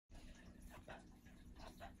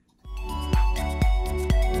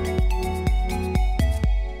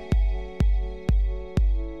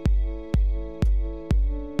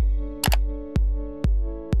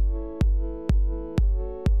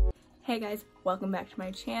Hey guys, welcome back to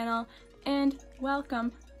my channel and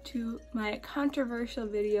welcome to my controversial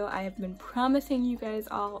video I have been promising you guys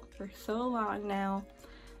all for so long now.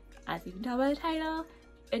 As you can tell by the title,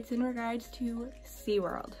 it's in regards to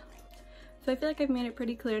SeaWorld. So I feel like I've made it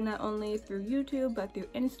pretty clear not only through YouTube but through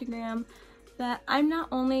Instagram that I'm not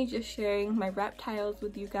only just sharing my reptiles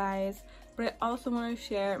with you guys, but I also want to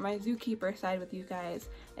share my zookeeper side with you guys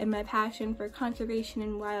and my passion for conservation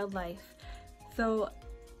and wildlife. So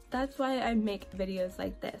that's why I make videos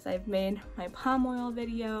like this. I've made my palm oil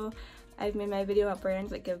video, I've made my video about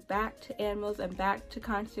brands that give back to animals and back to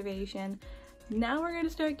conservation. Now we're going to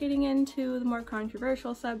start getting into the more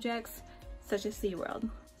controversial subjects, such as SeaWorld.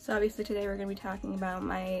 So obviously today we're going to be talking about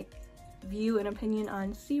my view and opinion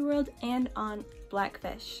on SeaWorld and on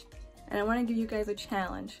Blackfish. And I want to give you guys a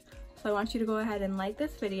challenge. So I want you to go ahead and like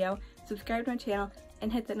this video, subscribe to my channel,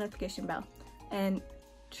 and hit that notification bell. And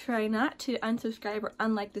try not to unsubscribe or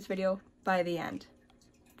unlike this video by the end.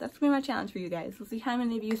 That's gonna be my challenge for you guys. We'll see how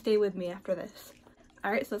many of you stay with me after this.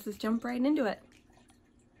 Alright, so let's just jump right into it.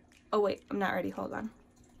 Oh wait, I'm not ready, hold on.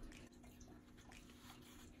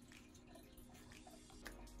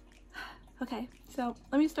 Okay, so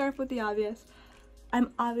let me start with the obvious.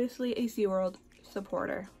 I'm obviously a SeaWorld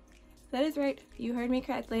supporter. That is right, you heard me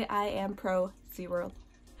correctly, I am pro SeaWorld.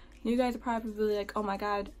 You guys are probably like, oh my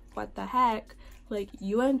god, what the heck? Like,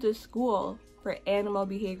 you went to school for animal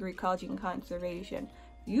behavior ecology and conservation.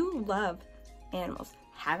 You love animals.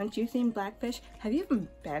 Haven't you seen Blackfish? Have you even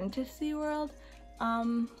been to SeaWorld?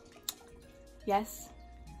 Yes,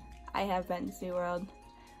 I have been to SeaWorld.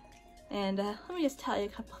 And let me just tell you a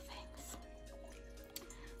couple of things.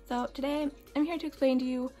 So today, I'm here to explain to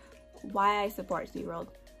you why I support SeaWorld.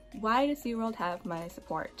 Why does SeaWorld have my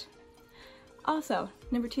support? Also,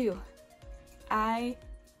 number 2, I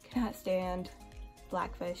cannot stand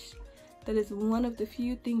Blackfish. That is one of the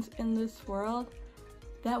few things in this world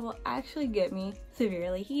that will actually get me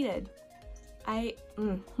severely heated.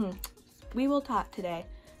 We will talk today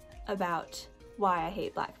about why I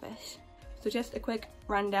hate Blackfish. So just a quick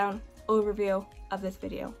rundown overview of this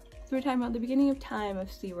video. So we're talking about the beginning of time of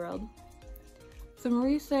SeaWorld. Some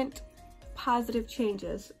recent positive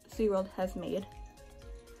changes SeaWorld has made.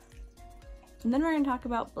 And then we're going to talk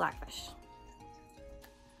about Blackfish.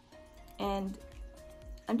 And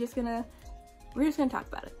we're just gonna talk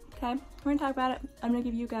about it, okay? We're gonna talk about it. I'm gonna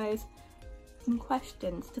give you guys some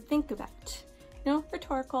questions to think about. You know,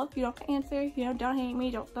 rhetorical. If you don't answer, you know, don't hate me,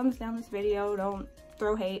 don't thumbs down this video, don't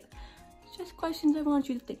throw hate. It's just questions I want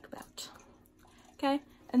you to think about, okay?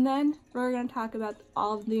 And then we're gonna talk about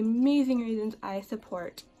all of the amazing reasons I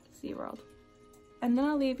support SeaWorld. And then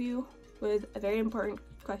I'll leave you with a very important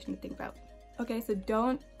question to think about. Okay, so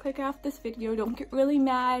don't click off this video, don't get really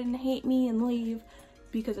mad and hate me and leave,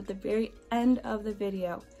 because at the very end of the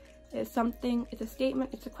video is something, it's a statement,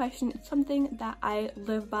 it's a question, it's something that I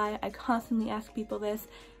live by. I constantly ask people this,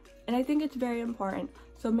 and I think it's very important.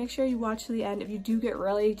 So make sure you watch to the end. If you do get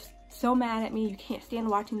really just so mad at me, you can't stand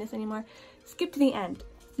watching this anymore, skip to the end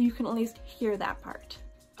so you can at least hear that part.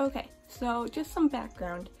 Okay, so just some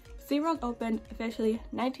background. SeaWorld opened officially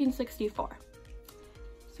 1964.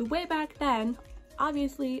 So way back then,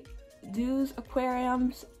 obviously, zoos,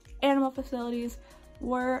 aquariums, animal facilities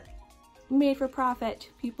were made for profit.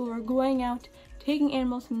 People were going out, taking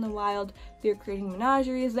animals from the wild. They were creating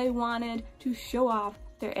menageries. They wanted to show off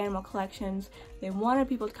their animal collections. They wanted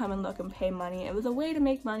people to come and look and pay money. It was a way to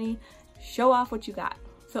make money, show off what you got.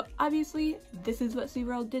 So obviously, this is what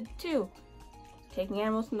SeaWorld did too. Taking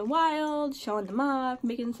animals from the wild, showing them off,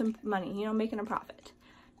 making some money, you know, making a profit.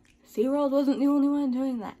 SeaWorld wasn't the only one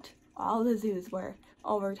doing that. All the zoos were.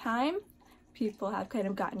 Over time, people have kind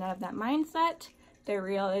of gotten out of that mindset. They're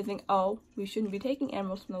realizing, oh, we shouldn't be taking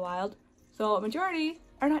animals from the wild. So a majority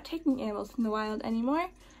are not taking animals from the wild anymore.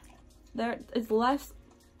 There is less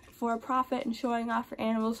for profit and showing off for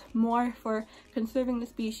animals, more for conserving the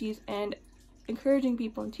species and encouraging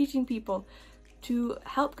people and teaching people to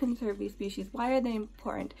help conserve these species. Why are they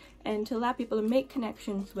important? And to allow people to make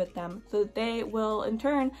connections with them so that they will in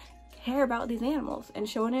turn care about these animals and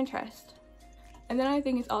show an interest. And then I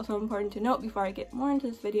think it's also important to note before I get more into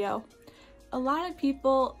this video, a lot of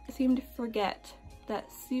people seem to forget that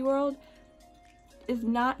SeaWorld is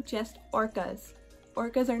not just orcas.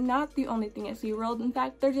 Orcas are not the only thing at SeaWorld. In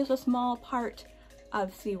fact, they're just a small part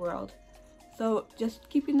of SeaWorld. So just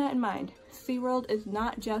keeping that in mind, SeaWorld is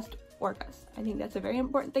not just orcas. I think that's a very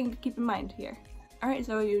important thing to keep in mind here. Alright,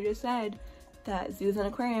 so you just said that zoos and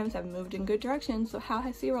aquariums have moved in good directions, so how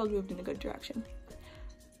has SeaWorld moved in a good direction?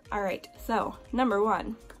 Alright, so number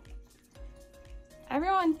 1.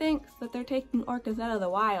 Everyone thinks that they're taking orcas out of the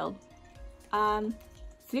wild.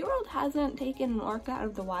 SeaWorld hasn't taken an orca out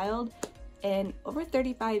of the wild in over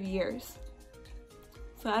 35 years.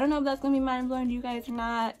 So I don't know if that's gonna be mind-blowing to you guys or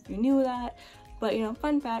not, if you knew that, but you know,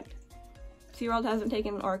 fun fact, SeaWorld hasn't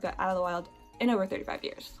taken an orca out of the wild in over 35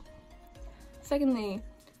 years. Secondly,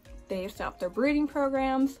 they've stopped their breeding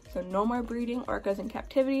programs, so no more breeding orcas in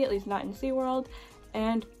captivity, at least not in SeaWorld,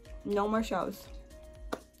 and no more shows.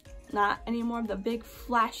 Not any more of the big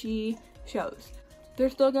flashy shows. They're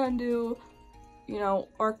still gonna do, you know,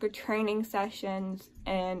 orca training sessions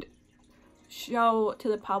and show to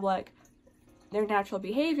the public their natural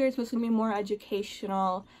behaviors, but it's gonna be more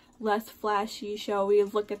educational, less flashy, showy,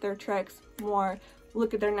 look at their tricks, more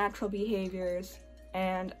look at their natural behaviors,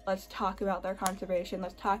 and let's talk about their conservation,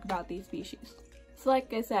 let's talk about these species. So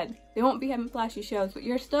like I said, they won't be having flashy shows, but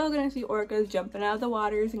you're still gonna see orcas jumping out of the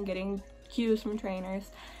waters and getting cues from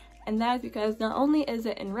trainers. And that is because not only is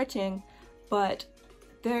it enriching, but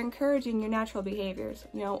they're encouraging your natural behaviors.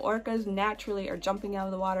 You know, orcas naturally are jumping out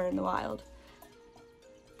of the water in the wild.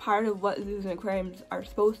 Part of what zoos and aquariums are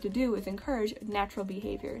supposed to do is encourage natural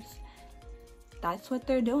behaviors. That's what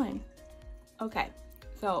they're doing. Okay,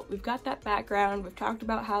 so we've got that background, we've talked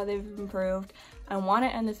about how they've improved. I want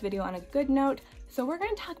to end this video on a good note, so we're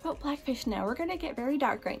going to talk about Blackfish now. We're going to get very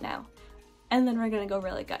dark right now, and then we're going to go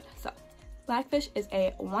really good. So, Blackfish is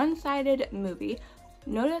a one-sided movie.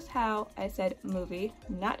 Notice how I said movie,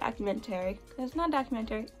 not documentary, because it's not a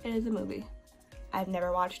documentary, it is a movie. I've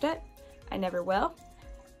never watched it, I never will.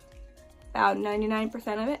 About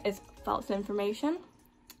 99% of it is false information.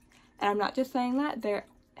 And I'm not just saying that, there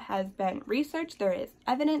has been research, there is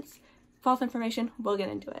evidence, false information, we'll get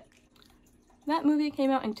into it. That movie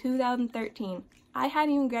came out in 2013. I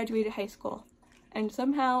hadn't even graduated high school. And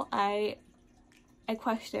somehow I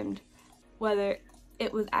questioned whether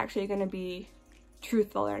it was actually going to be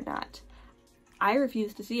truthful or not. I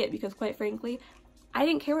refused to see it because, quite frankly, I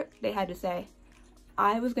didn't care what they had to say.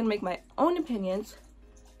 I was going to make my own opinions.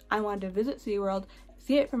 I wanted to visit SeaWorld,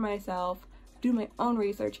 see it for myself, do my own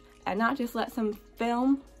research, and not just let some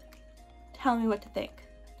film tell me what to think.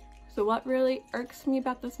 So what really irks me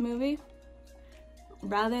about this movie,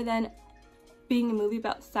 rather than being a movie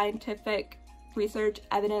about scientific research,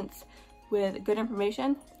 evidence with good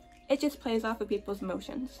information, it just plays off of people's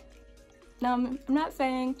emotions. Now, I'm not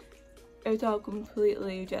saying it's all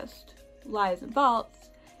completely just lies and faults.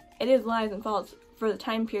 It is lies and faults for the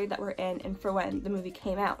time period that we're in and for when the movie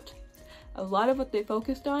came out. A lot of what they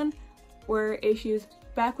focused on were issues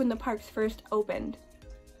back when the parks first opened.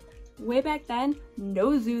 Way back then,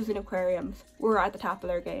 no zoos and aquariums were at the top of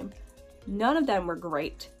their game. None of them were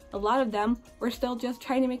great. A lot of them were still just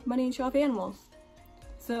trying to make money and show off animals.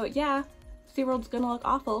 So yeah, SeaWorld's gonna look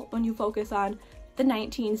awful when you focus on the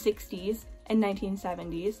 1960s and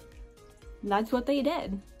 1970s. And that's what they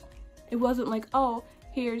did. It wasn't like, oh,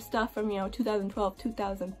 here's stuff from, 2012,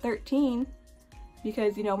 2013,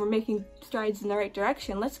 because, we're making strides in the right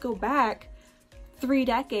direction. Let's go back 3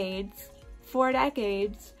 decades, 4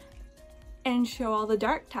 decades, and show all the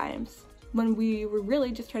dark times when we were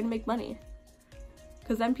really just trying to make money.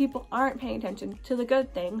 Because then people aren't paying attention to the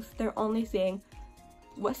good things. They're only seeing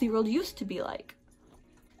what SeaWorld used to be like.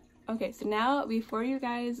 Okay, so now before you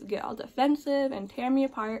guys get all defensive and tear me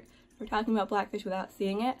apart for talking about Blackfish without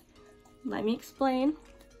seeing it, let me explain.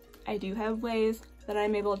 I do have ways that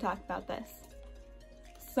I'm able to talk about this.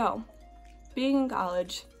 So, being in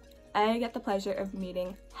college, I get the pleasure of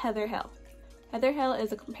meeting Heather Hill. Heather Hill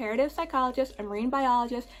is a comparative psychologist, a marine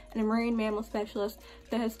biologist, and a marine mammal specialist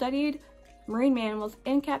that has studied marine mammals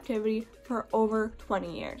in captivity for over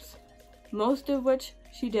 20 years. Most of which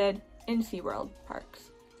she did in SeaWorld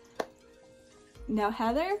parks. Now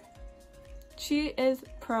Heather, she is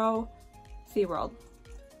pro SeaWorld.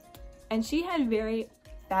 And she had very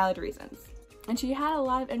valid reasons. And she had a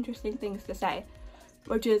lot of interesting things to say,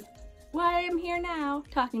 which is why I'm here now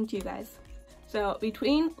talking to you guys. So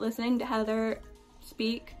between listening to Heather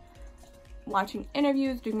speak, watching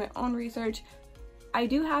interviews, doing my own research, I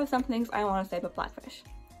do have some things I want to say about Blackfish.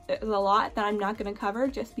 There's a lot that I'm not going to cover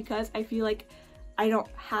just because I feel like I don't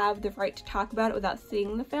have the right to talk about it without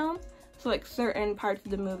seeing the film. So like certain parts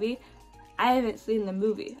of the movie, I haven't seen the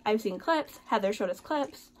movie. I've seen clips, Heather showed us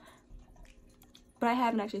clips, but I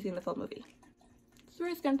haven't actually seen the full movie. So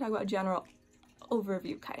we're just going to talk about a general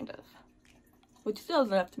overview, kind of, which still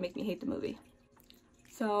isn't enough to make me hate the movie.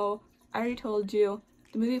 So I already told you,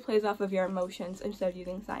 the movie plays off of your emotions instead of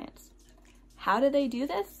using science. How do they do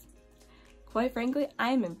this? Quite frankly,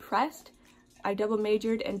 I'm impressed. I double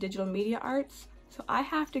majored in digital media arts, so I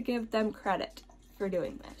have to give them credit for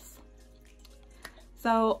doing this.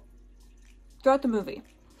 So, throughout the movie,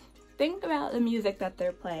 think about the music that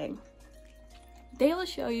they're playing. they will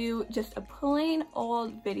show you just a plain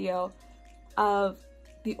old video of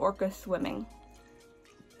the orca swimming.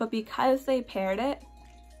 But because they paired it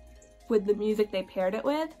with the music they paired it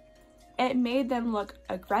with, it made them look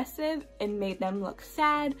aggressive, it made them look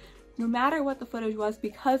sad. No matter what the footage was,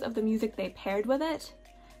 because of the music they paired with it,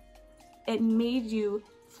 it made you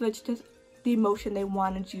switch to the emotion they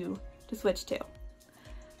wanted you to switch to.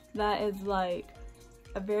 That is like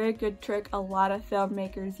a very good trick a lot of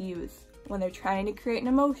filmmakers use when they're trying to create an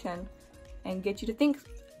emotion and get you to think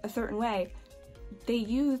a certain way. They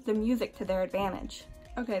use the music to their advantage.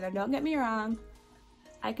 Okay, now don't get me wrong,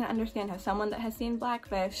 I can understand how someone that has seen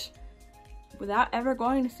Blackfish without ever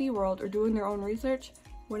going to SeaWorld or doing their own research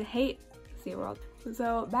would hate SeaWorld.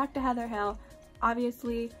 So back to Heather Hill.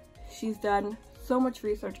 Obviously, she's done so much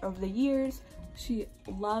research over the years. She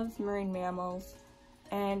loves marine mammals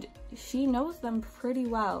and she knows them pretty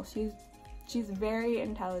well. She's very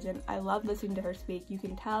intelligent. I love listening to her speak. You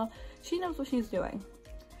can tell she knows what she's doing.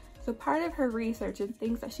 So part of her research and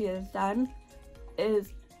things that she has done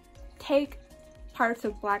is take parts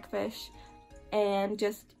of Blackfish and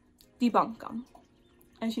just debunk them.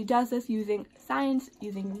 And she does this using science,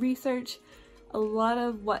 using research. A lot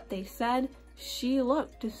of what they said, she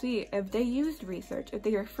looked to see if they used research, if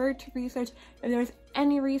they referred to research, if there was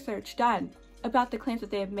any research done about the claims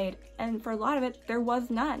that they have made. And for a lot of it, there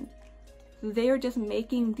was none. They were just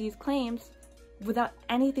making these claims without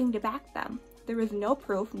anything to back them. There was no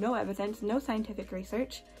proof, no evidence, no scientific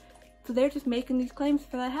research. So they're just making these claims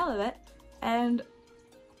for the hell of it and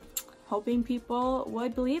hoping people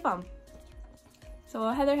would believe them. So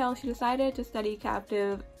Heather Hill, she decided to study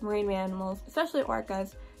captive marine mammals, especially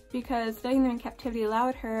orcas, because studying them in captivity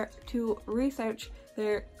allowed her to research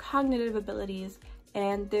their cognitive abilities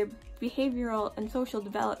and their behavioral and social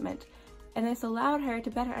development. And this allowed her to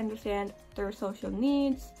better understand their social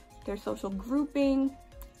needs, their social grouping,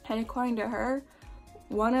 and according to her,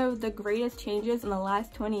 one of the greatest changes in the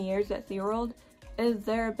last 20 years at SeaWorld is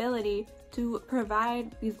their ability to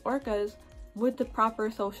provide these orcas with the proper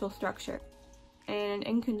social structure. And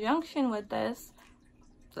in conjunction with this,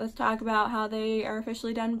 let's talk about how they are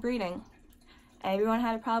officially done breeding. Everyone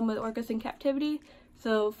had a problem with orcas in captivity,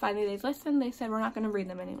 so finally they listened. They said, we're not going to breed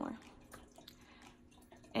them anymore.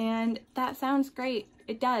 And that sounds great.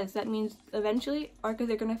 It does. That means eventually orcas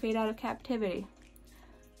are going to fade out of captivity.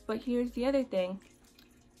 But here's the other thing.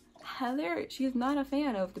 Heather, she's not a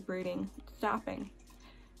fan of the breeding stopping.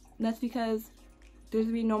 And that's because there's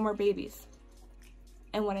going to be no more babies.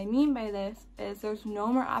 And what I mean by this is there's no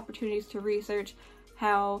more opportunities to research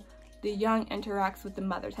how the young interacts with the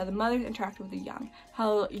mothers, how the mothers interact with the young,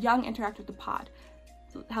 how young interact with the pod,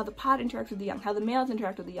 how the pod interacts with the young, how the males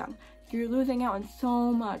interact with the young. You're losing out on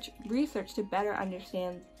so much research to better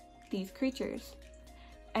understand these creatures.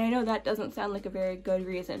 And I know that doesn't sound like a very good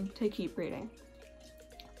reason to keep breeding.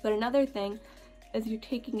 But another thing is you're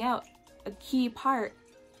taking out a key part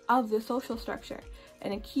of the social structure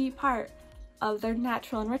and a key part of their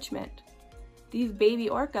natural enrichment. These baby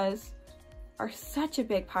orcas are such a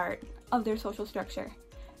big part of their social structure.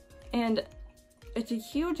 And it's a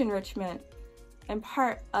huge enrichment and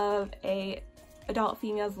part of an adult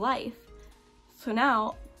female's life. So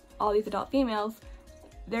now, all these adult females,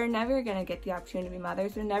 they're never gonna get the opportunity to be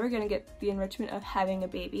mothers. They're never gonna get the enrichment of having a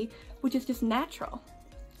baby, which is just natural.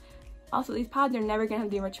 Also, these pods are never gonna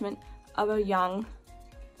have the enrichment of a young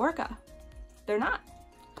orca. They're not.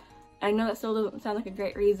 I know that still doesn't sound like a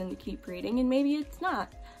great reason to keep breeding, and maybe it's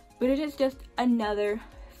not, but it is just another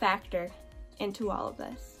factor into all of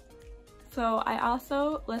this. So I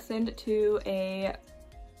also listened to a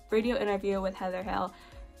radio interview with Heather Hill.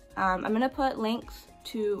 I'm gonna put links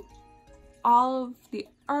to all of the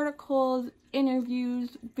articles,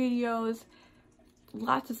 interviews, videos,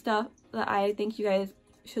 lots of stuff that I think you guys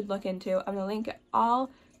should look into. I'm gonna link it all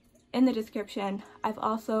in the description. I've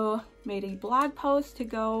also made a blog post to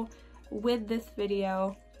go with this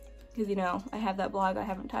video because, you know, I have that blog I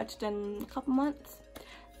haven't touched in a couple months.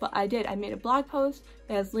 But I made a blog post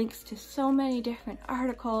that has links to so many different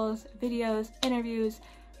articles, videos, interviews,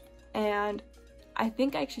 and I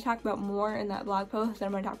think I should talk about more in that blog post than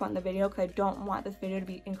I'm going to talk about in the video because I don't want this video to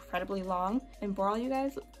be incredibly long and bore all you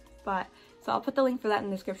guys. But so I'll put the link for that in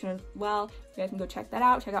the description as well. You guys can go check that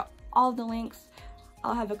out. Check out all the links.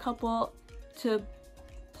 I'll have a couple to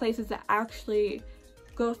places that actually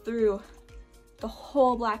go through the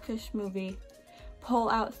whole Blackfish movie, pull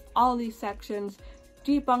out all these sections,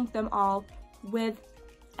 debunk them all with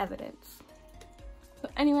evidence. So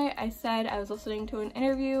anyway, I said I was listening to an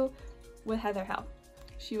interview with Heather Hill.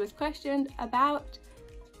 She was questioned about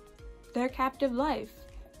their captive life.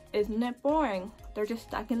 Isn't it boring? They're just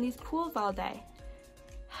stuck in these pools all day.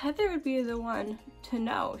 Heather would be the one to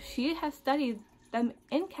know. She has studied them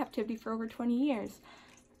in captivity for over 20 years.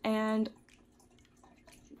 And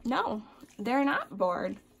no, they're not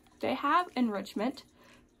bored. They have enrichment.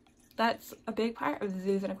 That's a big part of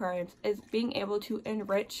zoos and aquariums, is being able to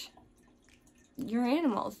enrich your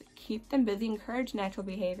animals, keep them busy, encourage natural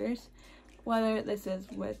behaviors, whether this is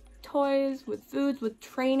with toys, with foods, with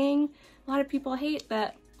training. A lot of people hate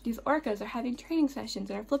that these orcas are having training sessions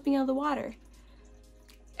and are flipping out of the water.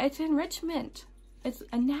 It's enrichment. It's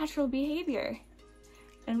a natural behavior.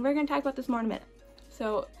 And we're going to talk about this more in a minute.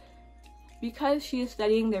 So, because she is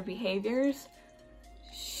studying their behaviors,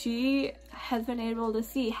 she has been able to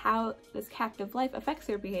see how this captive life affects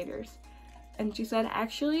their behaviors. And she said,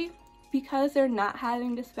 actually, because they're not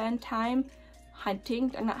having to spend time hunting,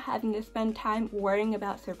 they're not having to spend time worrying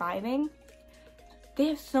about surviving, they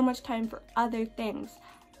have so much time for other things,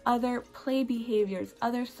 other play behaviors,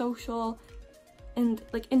 other social and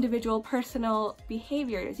like individual personal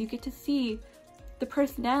behaviors. You get to see the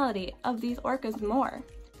personality of these orcas more.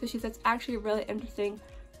 So she says it's actually really interesting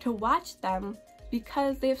to watch them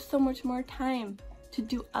because they have so much more time to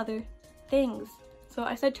do other things. So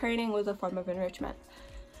I said training was a form of enrichment.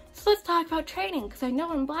 So let's talk about training, because I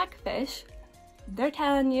know in Blackfish, they're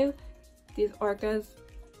telling you these orcas,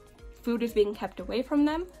 food is being kept away from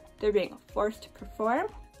them. They're being forced to perform.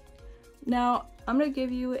 Now, I'm going to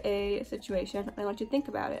give you a situation and I want you to think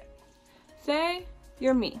about it. Say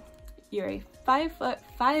you're me. You're a 5',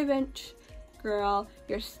 5" girl.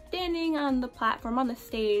 You're standing on the platform, on the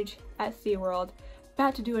stage at SeaWorld,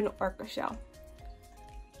 about to do an orca show.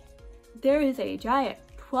 There is a giant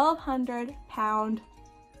 12,000 pound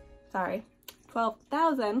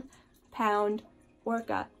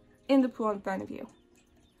orca in the pool in front of you.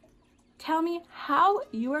 Tell me how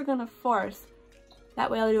you are gonna force that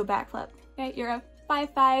whale to do a backflip. Okay, you're a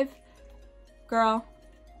 5'5" girl,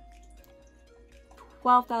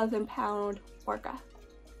 12,000 pound orca.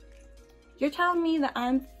 You're telling me that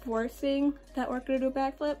I'm forcing that orca to do a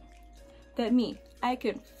backflip? That I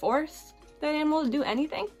can force that animal to do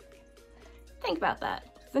anything? Think about that.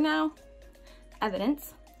 So now,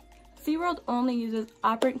 evidence. SeaWorld only uses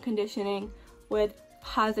operant conditioning with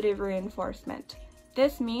positive reinforcement.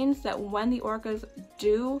 This means that when the orcas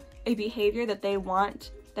do a behavior that they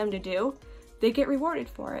want them to do, they get rewarded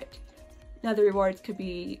for it. Now the rewards could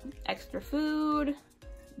be extra food,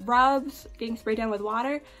 rubs, getting sprayed down with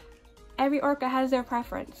water. Every orca has their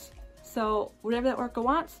preference. So whatever that orca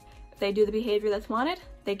wants, if they do the behavior that's wanted,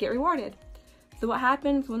 they get rewarded. So what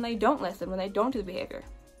happens when they don't listen, when they don't do the behavior?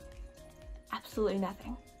 Absolutely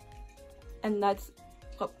nothing. And that's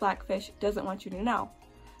what Blackfish doesn't want you to know.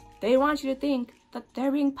 They want you to think that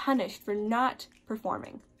they're being punished for not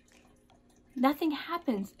performing. Nothing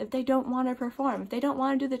happens if they don't want to perform. If they don't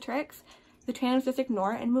want to do the tricks, the trainers just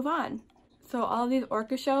ignore it and move on. So all these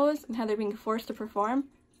orca shows and how they're being forced to perform,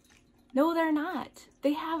 no, they're not.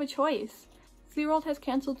 They have a choice. SeaWorld has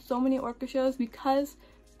canceled so many orca shows because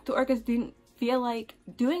the orcas didn't feel like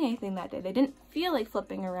doing anything that day. They didn't feel like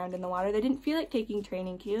flipping around in the water. They didn't feel like taking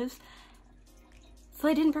training cues. So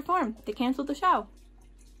they didn't perform. They canceled the show.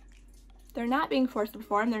 They're not being forced to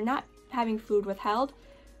perform. They're not having food withheld.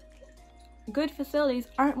 Good facilities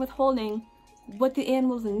aren't withholding what the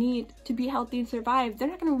animals need to be healthy and survive. They're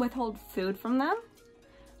not going to withhold food from them.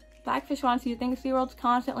 Blackfish wants you to think SeaWorld's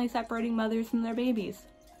constantly separating mothers from their babies.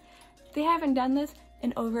 They haven't done this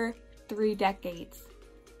in over 3 decades.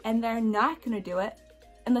 And they're not going to do it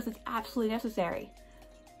unless it's absolutely necessary.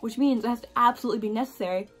 Which means it has to absolutely be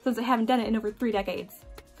necessary since they haven't done it in over 3 decades.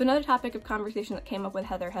 So another topic of conversation that came up with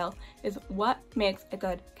Heather Hill is what makes a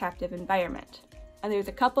good captive environment. And there's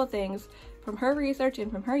a couple of things from her research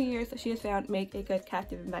and from her years that she has found make a good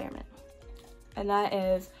captive environment. And that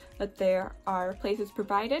is that there are places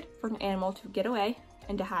provided for an animal to get away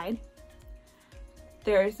and to hide.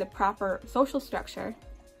 There's the proper social structure,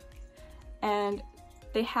 and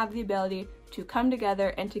they have the ability to come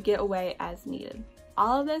together and to get away as needed.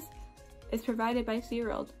 All of this is provided by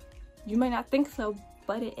SeaWorld. You might not think so,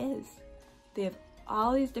 but it is. They have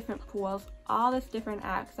all these different pools, all this different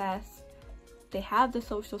access. They have the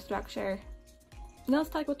social structure. Now let's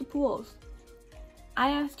talk about the pools.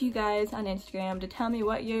 I asked you guys on Instagram to tell me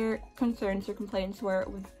what your concerns or complaints were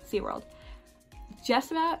with SeaWorld.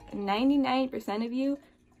 Just about 99% of you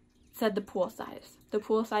said the pool size. The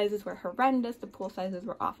pool sizes were horrendous, the pool sizes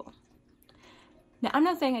were awful. Now, I'm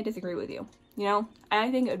not saying I disagree with you. You know, I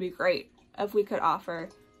think it would be great if we could offer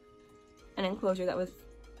an enclosure that was,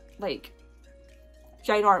 like,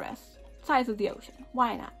 ginormous. Size of the ocean.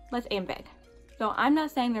 Why not? Let's aim big. So I'm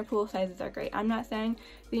not saying their pool sizes are great. I'm not saying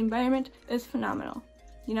the environment is phenomenal.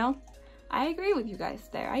 You know? I agree with you guys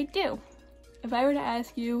there, I do. If I were to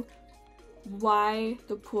ask you why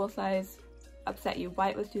the pool size upset you, why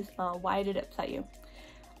it was too small, why did it upset you,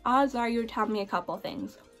 odds are you would tell me a couple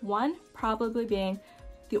things. One, probably being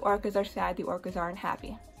the orcas are sad, the orcas aren't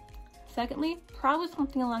happy. Secondly, probably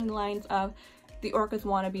something along the lines of the orcas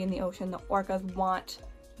want to be in the ocean, the orcas want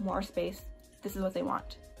more space, this is what they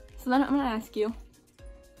want. So then I'm going to ask you,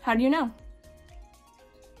 how do you know?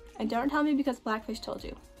 And don't tell me because Blackfish told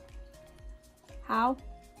you. How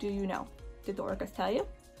do you know? Did the orcas tell you?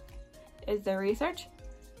 Is there research?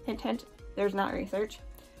 Hint, hint, there's not research.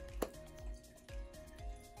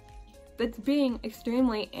 It's being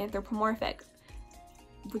extremely anthropomorphic,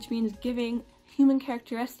 which means giving human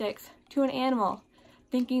characteristics to an animal,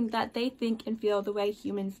 thinking that they think and feel the way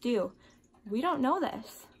humans do. We don't know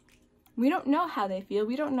this. We don't know how they feel.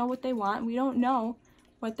 We don't know what they want. We don't know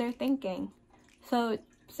what they're thinking. So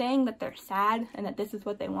saying that they're sad and that this is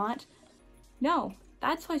what they want, no,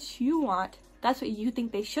 that's what you want. That's what you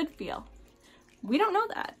think they should feel. We don't know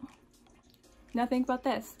that. Now think about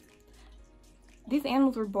this. These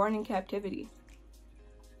animals were born in captivity.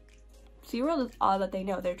 SeaWorld is all that they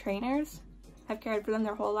know. Their trainers have cared for them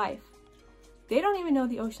their whole life. They don't even know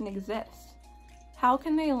the ocean exists. How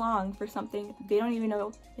can they long for something they don't even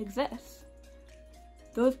know exists?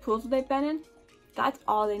 Those pools that they've been in, that's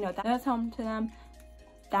all they know. That's home to them.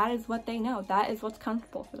 That is what they know. That is what's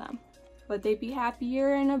comfortable for them. Would they be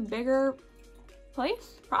happier in a bigger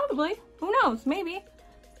place? Probably. Who knows? Maybe.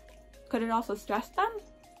 Could it also stress them?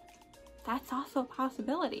 That's also a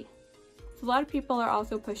possibility. So a lot of people are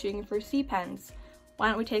also pushing for sea pens. Why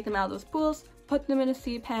don't we take them out of those pools, put them in a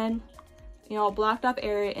sea pen, you know, a blocked off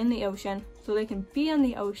area in the ocean so they can be in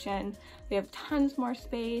the ocean. They have tons more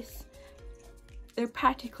space. They're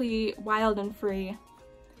practically wild and free.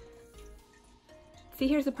 See,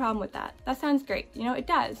 here's the problem with that. That sounds great. You know, it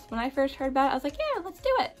does. When I first heard about it, I was like, yeah, let's do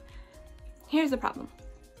it. Here's the problem.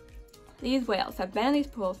 These whales have been in these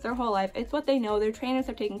pools their whole life. It's what they know. Their trainers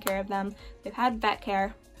have taken care of them. They've had vet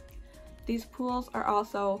care. These pools are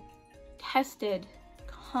also tested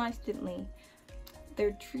constantly.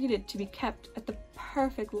 They're treated to be kept at the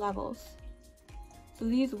perfect levels. So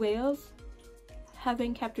these whales have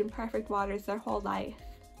been kept in perfect waters their whole life.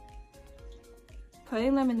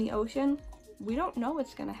 Putting them in the ocean, we don't know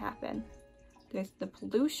what's going to happen. There's the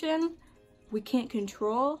pollution. We can't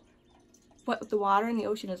control what the water in the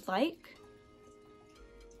ocean is like.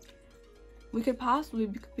 We could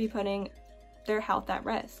possibly be putting their health at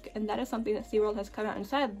risk, and that is something that SeaWorld has come out and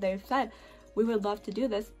said. They've said, we would love to do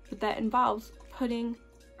this, but that involves putting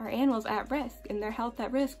our animals at risk and their health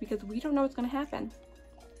at risk because we don't know what's going to happen.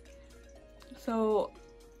 So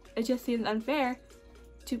it just seems unfair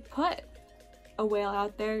to put a whale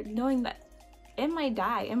out there knowing that it might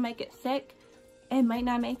die, it might get sick, it might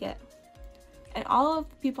not make it. And all of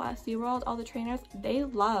the people at SeaWorld, all the trainers, they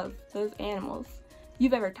love those animals.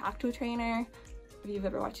 You've ever talked to a trainer, if you've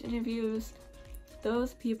ever watched interviews,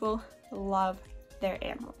 those people love their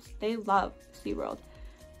animals. They love SeaWorld.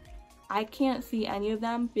 I can't see any of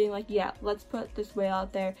them being like, yeah, let's put this whale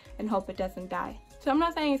out there and hope it doesn't die. So I'm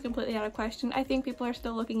not saying it's completely out of question. I think people are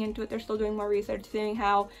still looking into it. They're still doing more research, seeing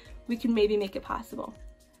how we can maybe make it possible.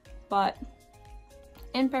 But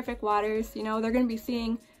in perfect waters, you know, they're going to be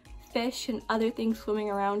seeing fish and other things swimming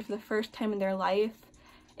around for the first time in their life.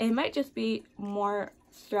 It might just be more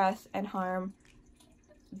stress and harm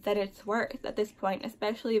that it's worth at this point,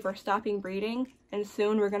 especially if we're stopping breeding and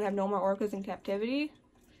soon we're going to have no more orcas in captivity.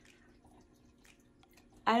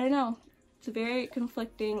 I don't know. It's a very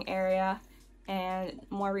conflicting area and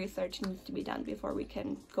more research needs to be done before we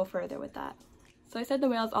can go further with that. So I said the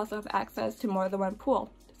whales also have access to more than one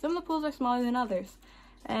pool. Some of the pools are smaller than others,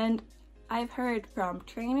 and I've heard from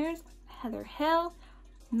trainers, Heather Hill,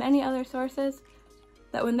 many other sources,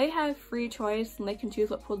 that when they have free choice and they can choose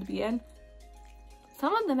what pool to be in,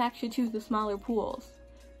 some of them actually choose the smaller pools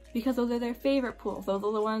because those are their favorite pools. Those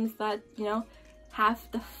are the ones that, you know, have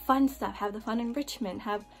the fun stuff, have the fun enrichment,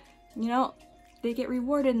 have, you know, they get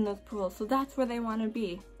rewarded in those pools, so that's where they want to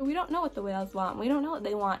be. We don't know what the whales want. We don't know what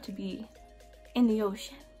they want to be in the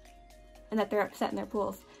ocean and that they're upset in their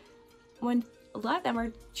pools. When a lot of them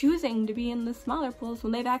are choosing to be in the smaller pools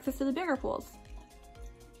when they have access to the bigger pools.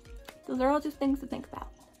 Those are all just things to think about.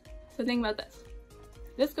 So think about this.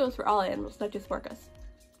 This goes for all animals, not just orcas.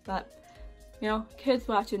 But, you know, kids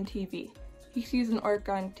watching TV. He sees an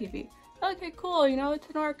orca on TV. Okay, cool, you know, it's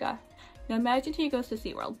an orca. Now imagine he goes to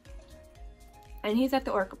SeaWorld. And he's at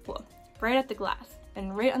the orca pool, right at the glass.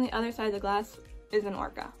 And right on the other side of the glass is an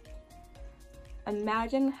orca.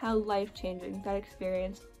 Imagine how life-changing that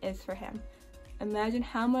experience is for him. imagine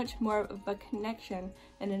how much more of a connection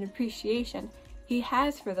and an appreciation he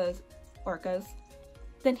has for those orcas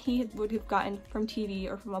than he would have gotten from TV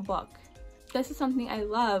or from a book. This is something I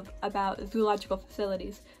love about zoological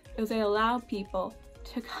facilities, is they allow people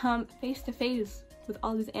to come face to face with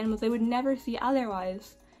all these animals they would never see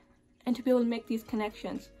otherwise, and to be able to make these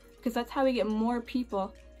connections, because that's how we get more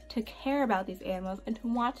people to care about these animals and to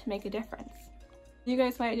want to make a difference. You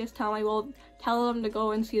guys might just tell me, well, tell them to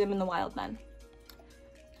go and see them in the wild then.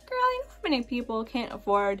 Girl, you know how many people can't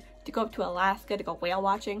afford to go up to Alaska to go whale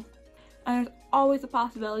watching? And there's always a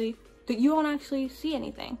possibility that you won't actually see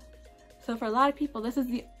anything. So for a lot of people, this is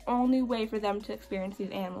the only way for them to experience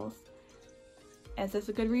these animals. Is this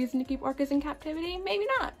a good reason to keep orcas in captivity? Maybe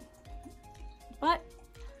not. But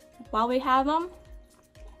while we have them,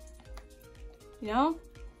 you know,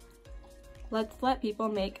 let's let people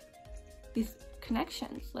make these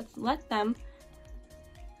connections. Let's let them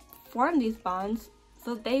form these bonds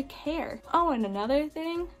so they care. Oh, and another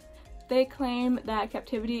thing, they claim that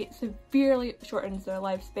captivity severely shortens their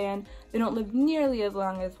lifespan. They don't live nearly as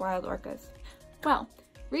long as wild orcas. Well,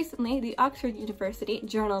 recently the Oxford University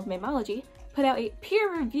Journal of Mammalogy put out a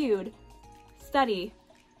peer-reviewed study,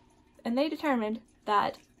 and they determined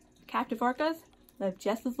that captive orcas live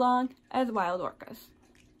just as long as wild orcas.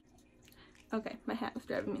 Okay, my hat was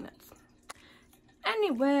driving me nuts.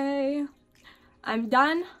 Anyway, I'm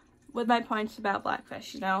done with my points about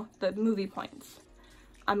Blackfish, you know, the movie points.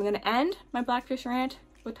 I'm gonna end my Blackfish rant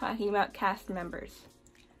with talking about cast members.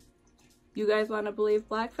 You guys want to believe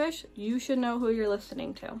Blackfish? You should know who you're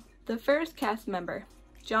listening to. The first cast member,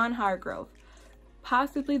 John Hargrove,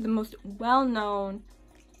 possibly the most well-known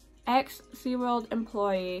ex-SeaWorld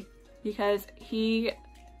employee because he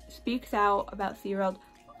speaks out about SeaWorld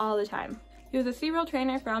all the time. He was a SeaWorld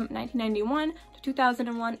trainer from 1991 to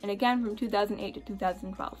 2001 and again from 2008 to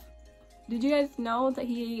 2012. Did you guys know that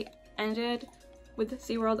he ended with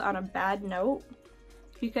SeaWorld on a bad note?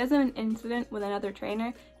 Because of an incident with another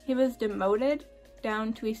trainer, he was demoted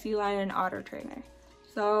down to a sea lion and otter trainer.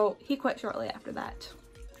 So he quit shortly after that.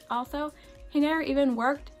 Also, he never even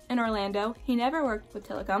worked in Orlando. He never worked with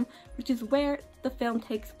Tilikum, which is where the film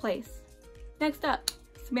takes place. Next up,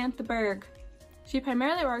 Samantha Berg. She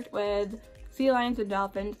primarily worked with sea lions and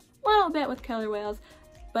dolphins, a little bit with killer whales,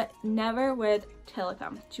 but never with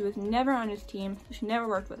Tilikum. She was never on his team, so she never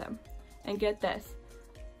worked with him. And get this,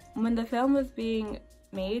 when the film was being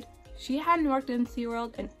made, she hadn't worked in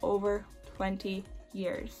SeaWorld in over 20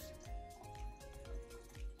 years.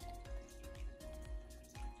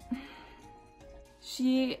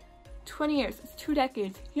 20 years, it's 2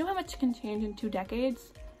 decades. You know how much can change in 2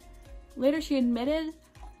 decades? Later she admitted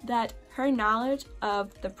that her knowledge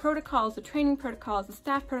of the protocols, the training protocols, the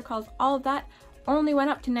staff protocols, all of that only went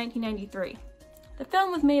up to 1993. The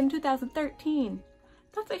film was made in 2013.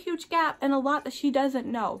 That's a huge gap and a lot that she doesn't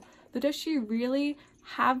know. But does she really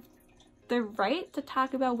have the right to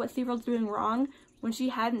talk about what SeaWorld's doing wrong when she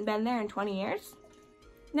hadn't been there in 20 years?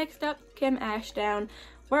 Next up, Kim Ashdown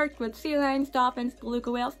worked with sea lions, dolphins, beluga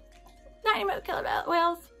whales, not even with killer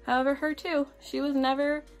whales. However, her too, she was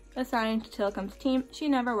never assigned to Tilikum's team, she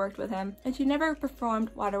never worked with him, and she never performed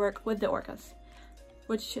water work with the orcas,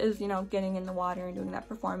 which is, you know, getting in the water and doing that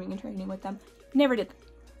performing and training with them. Never did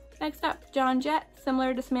that. Next up, John Jett,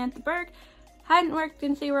 similar to Samantha Berg, hadn't worked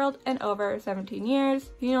in SeaWorld in over 17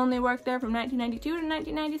 years. He only worked there from 1992 to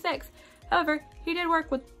 1996. However, he did work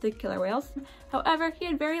with the killer whales. However, he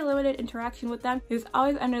had very limited interaction with them. He was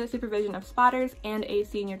always under the supervision of spotters and a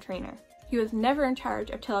senior trainer. He was never in charge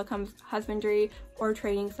of Tilikum's husbandry or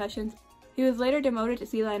training sessions. He was later demoted to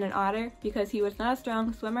sea lion and otter because he was not a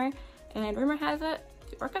strong swimmer, and rumor has it,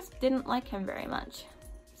 the orcas didn't like him very much.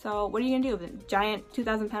 So what are you gonna do if a giant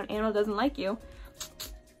 2,000-pound animal doesn't like you?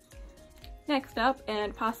 Next up,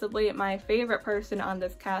 and possibly my favorite person on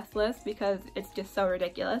this cast list because it's just so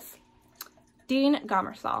ridiculous, Dean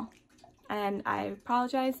Gomersall. And I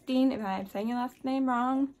apologize, Dean, if I'm saying your last name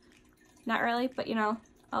wrong. Not really, but you know,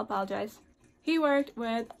 I'll apologize. He worked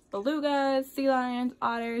with belugas, sea lions,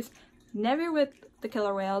 otters, never with the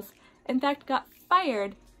killer whales. In fact, got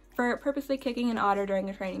fired for purposely kicking an otter during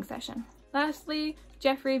a training session. Lastly,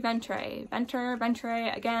 Jeffrey Ventre.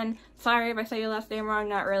 Ventre, again, sorry if I say your last name wrong,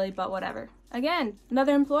 not really, but whatever. Again,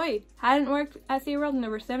 another employee. Hadn't worked at SeaWorld in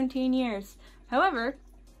over 17 years. However,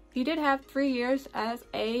 he did have 3 years as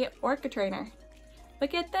a orca trainer.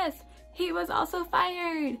 But get this, he was also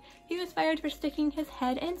fired. He was fired for sticking his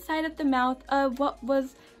head inside of the mouth of what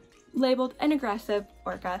was labeled an aggressive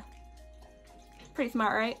orca. Pretty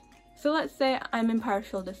smart, right? So let's say I'm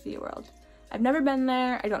impartial to SeaWorld. I've never been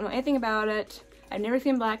there, I don't know anything about it, I've never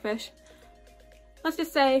seen Blackfish. Let's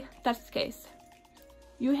just say that's the case.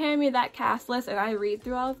 You hand me that cast list and I read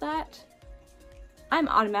through all of that, I'm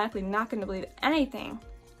automatically not going to believe anything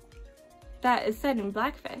that is said in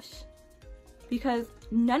Blackfish, because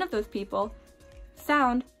none of those people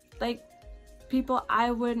sound like people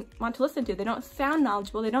I would want to listen to. They don't sound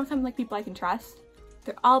knowledgeable. They don't sound like people I can trust.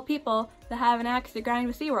 They're all people that have an axe to grind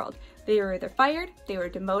with SeaWorld. They were either fired, they were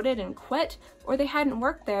demoted and quit, or they hadn't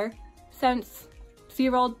worked there since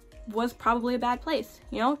SeaWorld was probably a bad place,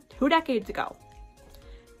 you know, 2 decades ago.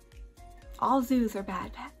 All zoos are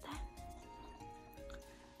bad back then.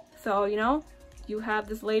 So, you know, you have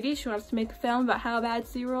this lady, she wants to make a film about how bad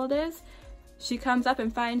SeaWorld is. She comes up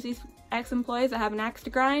and finds these ex-employees that have an axe to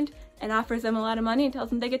grind and offers them a lot of money and tells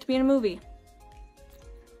them they get to be in a movie.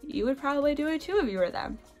 You would probably do it too if you were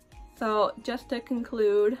them. So just to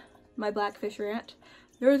conclude my Blackfish rant,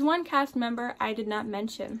 there was one cast member I did not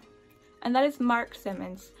mention, and that is Mark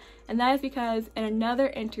Simmons. And that is because in another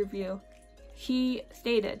interview, he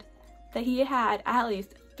stated that he had at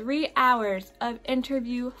least 3 hours of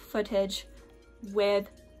interview footage with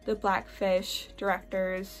the Blackfish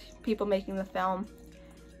directors, people making the film,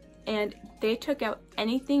 and they took out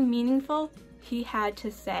anything meaningful he had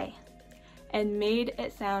to say and made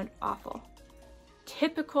it sound awful.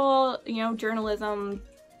 Typical, you know, journalism,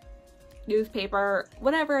 newspaper,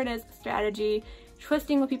 whatever it is, strategy,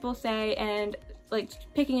 twisting what people say and like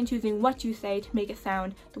picking and choosing what you say to make it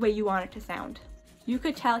sound the way you want it to sound. You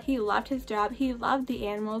could tell he loved his job, he loved the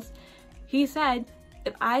animals. He said,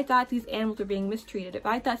 if I thought these animals were being mistreated, if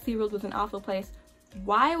I thought SeaWorld was an awful place,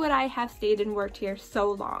 why would I have stayed and worked here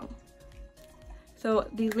so long? So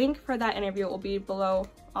the link for that interview will be below.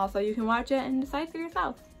 Also, you can watch it and decide for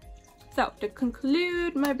yourself. So to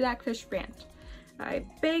conclude my Blackfish rant, I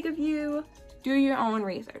beg of you, do your own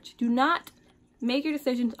research. Do not make your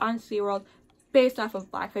decisions on SeaWorld based off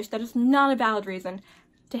of Blackfish. That is not a valid reason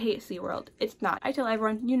to hate SeaWorld. It's not. I tell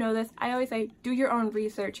everyone, you know this, I always say, do your own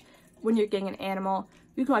research when you're getting an animal.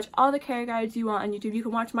 You can watch all the care guides you want on YouTube. You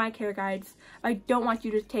can watch my care guides. I don't want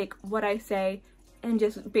you to take what I say and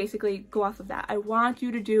just basically go off of that. I want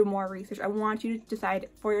you to do more research. I want you to decide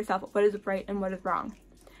for yourself what is right and what is wrong.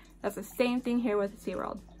 That's the same thing here with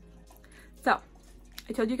SeaWorld. So,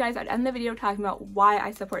 I told you guys I'd end the video talking about why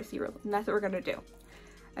I support SeaWorld, and that's what we're gonna do.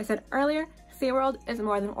 I said earlier, SeaWorld is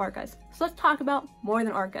more than orcas. So let's talk about more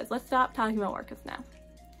than orcas. Let's stop talking about orcas now.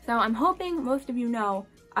 So I'm hoping most of you know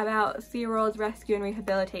about SeaWorld's rescue and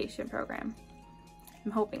rehabilitation program.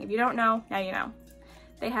 I'm hoping. If you don't know, now you know.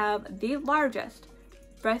 They have the largest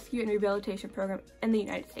rescue and rehabilitation program in the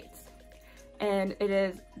United States. And it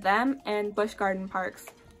is them and Busch Garden Parks.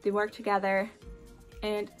 They work together,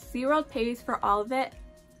 and SeaWorld pays for all of it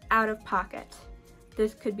out of pocket.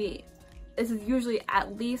 This is usually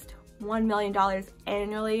at least $1 million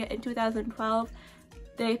annually. In 2012,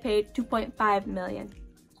 they paid $2.5 million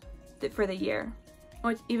for the year.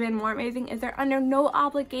 What's even more amazing is they're under no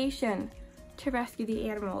obligation to rescue the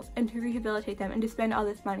animals and to rehabilitate them and to spend all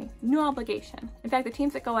this money. No obligation. In fact, the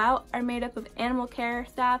teams that go out are made up of animal care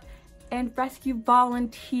staff and rescue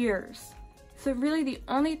volunteers. So really the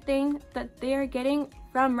only thing that they are getting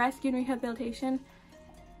from rescue and rehabilitation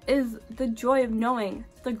is the joy of knowing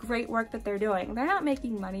the great work that they're doing. They're not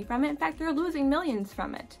making money from it. In fact, they're losing millions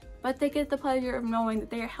from it. But they get the pleasure of knowing that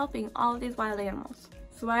they are helping all of these wild animals.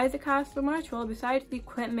 So why does it cost so much? Well, besides the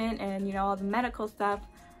equipment and, you know, all the medical stuff,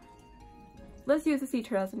 let's use a sea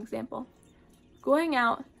turtle as an example. Going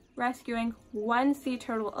out rescuing one sea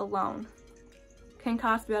turtle alone can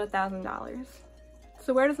cost about $1,000.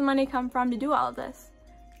 So where does the money come from to do all of this?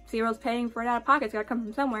 SeaWorld's paying for it out of pocket. It's gotta come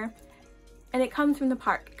from somewhere. And it comes from the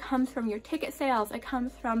park. It comes from your ticket sales. It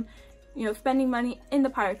comes from, you know, spending money in the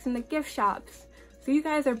parks and the gift shops. So you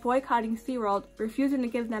guys are boycotting SeaWorld, refusing to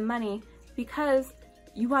give them money because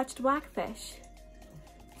you watched Blackfish.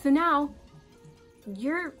 So now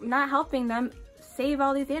you're not helping them save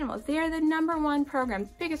all these animals. They are the #1 program,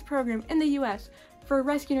 biggest program in the US for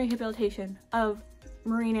rescue and rehabilitation of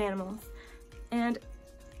marine animals. And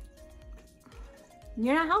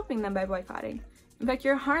you're not helping them by boycotting. In fact,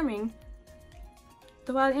 you're harming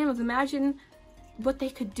the wild animals. Imagine what they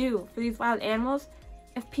could do for these wild animals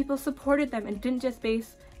if people supported them and didn't just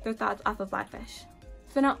base their thoughts off of Blackfish.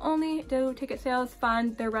 So not only do ticket sales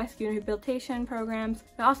fund their rescue and rehabilitation programs,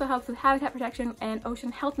 it also helps with habitat protection and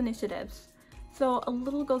ocean health initiatives. So a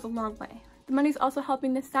little goes a long way. The money's also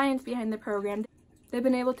helping the science behind the program. They've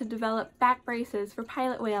been able to develop back braces for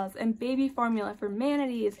pilot whales and baby formula for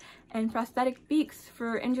manatees and prosthetic beaks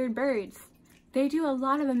for injured birds. They do a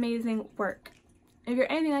lot of amazing work. If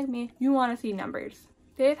you're anything like me, you want to see numbers.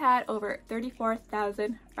 They've had over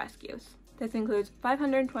 34,000 rescues. This includes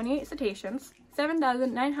 528 cetaceans,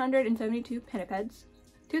 7,972 pinnipeds,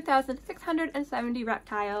 2,670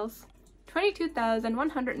 reptiles,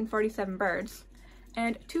 22,147 birds,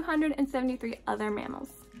 and 273 other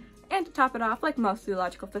mammals. And to top it off, like most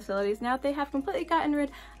zoological facilities now, they have completely gotten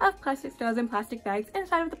rid of plastic straws and plastic bags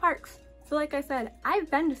inside of the parks. So like I said, I've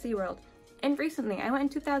been to SeaWorld, and recently, I went in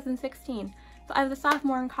 2016. So I was a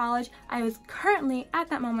sophomore in college. I was currently, at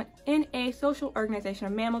that moment, in a social organization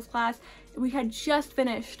of mammals class. We had just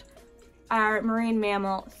finished our marine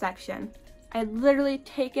mammal section. I had literally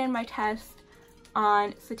taken my test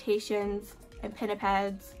on cetaceans and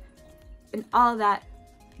pinnipeds and all of that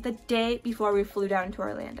the day before we flew down to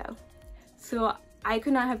Orlando. So I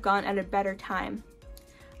could not have gone at a better time.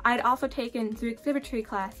 I had also taken zoo exhibitory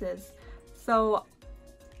classes. So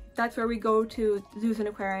that's where we go to zoos and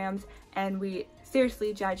aquariums and we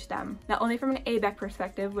seriously judge them. Not only from an ABEC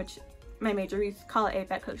perspective, which my major, we call it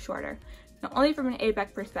ABEC because it's shorter. Not only from an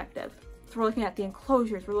ABEC perspective. So we're looking at the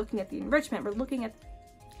enclosures, we're looking at the enrichment, we're looking at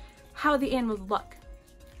how the animals look.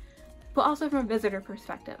 But also from a visitor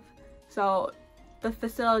perspective. So the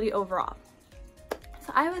facility overall.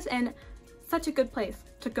 So I was in such a good place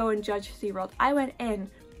to go and judge SeaWorld. I went in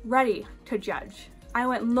ready to judge. I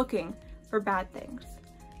went looking for bad things.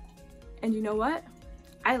 And you know what?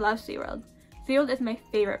 I love SeaWorld. SeaWorld is my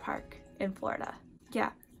favorite park in Florida.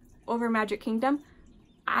 Yeah, over Magic Kingdom.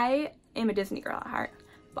 I am a Disney girl at heart,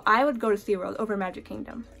 but I would go to SeaWorld over Magic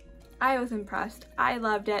Kingdom. I was impressed. I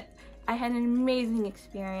loved it. I had an amazing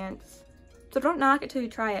experience. So don't knock it till you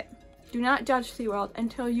try it. Do not judge SeaWorld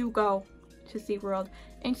until you go to SeaWorld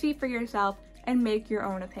and see for yourself and make your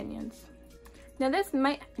own opinions. Now this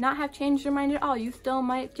might not have changed your mind at all. You still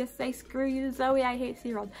might just say, screw you, Zoe, I hate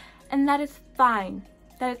SeaWorld. And that is fine.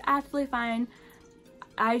 That is absolutely fine.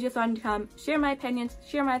 I just wanted to come share my opinions,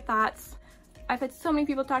 share my thoughts. I've had so many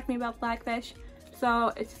people talk to me about Blackfish,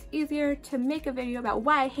 so it's just easier to make a video about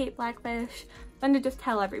why I hate Blackfish than to just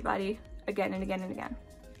tell everybody again and again and again.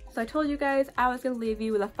 So I told you guys I was going to leave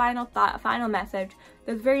you with a final thought, a final message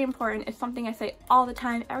that's very important. It's something I say all the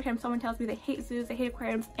time. Every time someone tells me they hate zoos, they hate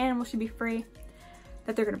aquariums, animals should be free,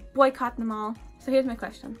 that they're going to boycott them all. So here's my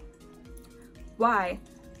question. Why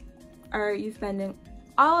are you spending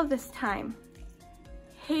all of this time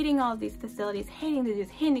hating all of these facilities, hating the zoos,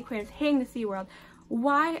 hating the aquariums, hating the SeaWorld?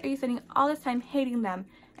 Why are you spending all this time hating them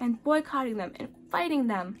and boycotting them and fighting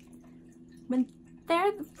them when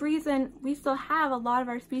they're the reason we still have a lot of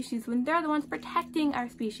our species, when they're the ones protecting our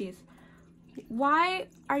species? Why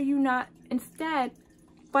are you not instead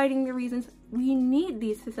fighting the reasons we need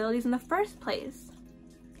these facilities in the first place?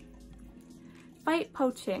 Fight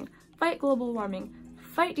poaching, fight global warming,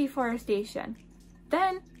 fight deforestation.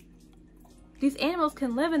 Then these animals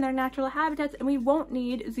can live in their natural habitats and we won't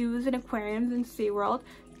need zoos and aquariums and SeaWorld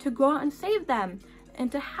to go out and save them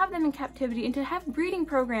and to have them in captivity and to have breeding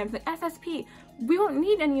programs and SSP. We won't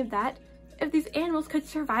need any of that if these animals could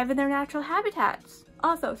survive in their natural habitats.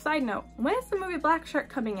 Also, side note, when is the movie Black Shark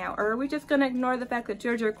coming out, or are we just gonna ignore the fact that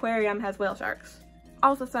Georgia Aquarium has whale sharks?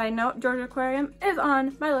 Also, side note, Georgia Aquarium is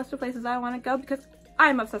on my list of places I want to go because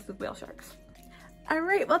I'm obsessed with whale sharks.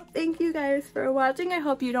 Alright, well thank you guys for watching. I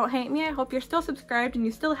hope you don't hate me. I hope you're still subscribed and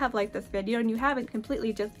you still have liked this video and you haven't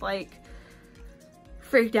completely just like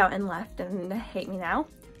freaked out and left and hate me now.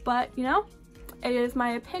 But you know, it is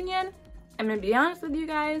my opinion. I'm gonna be honest with you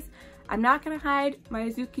guys. I'm not gonna hide my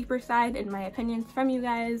zookeeper side and my opinions from you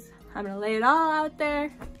guys. I'm gonna lay it all out there.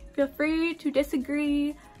 Feel free to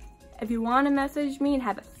disagree. If you want to message me and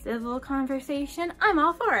have a civil conversation, I'm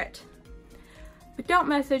all for it. But don't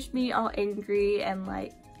message me all angry and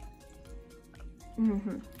like,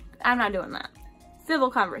 I'm not doing that.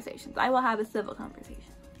 Civil conversations. I will have a civil conversation.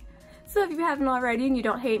 So if you haven't already and you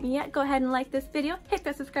don't hate me yet, go ahead and like this video, hit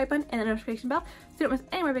that subscribe button and the notification bell so you don't miss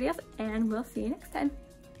any more videos, and we'll see you next time.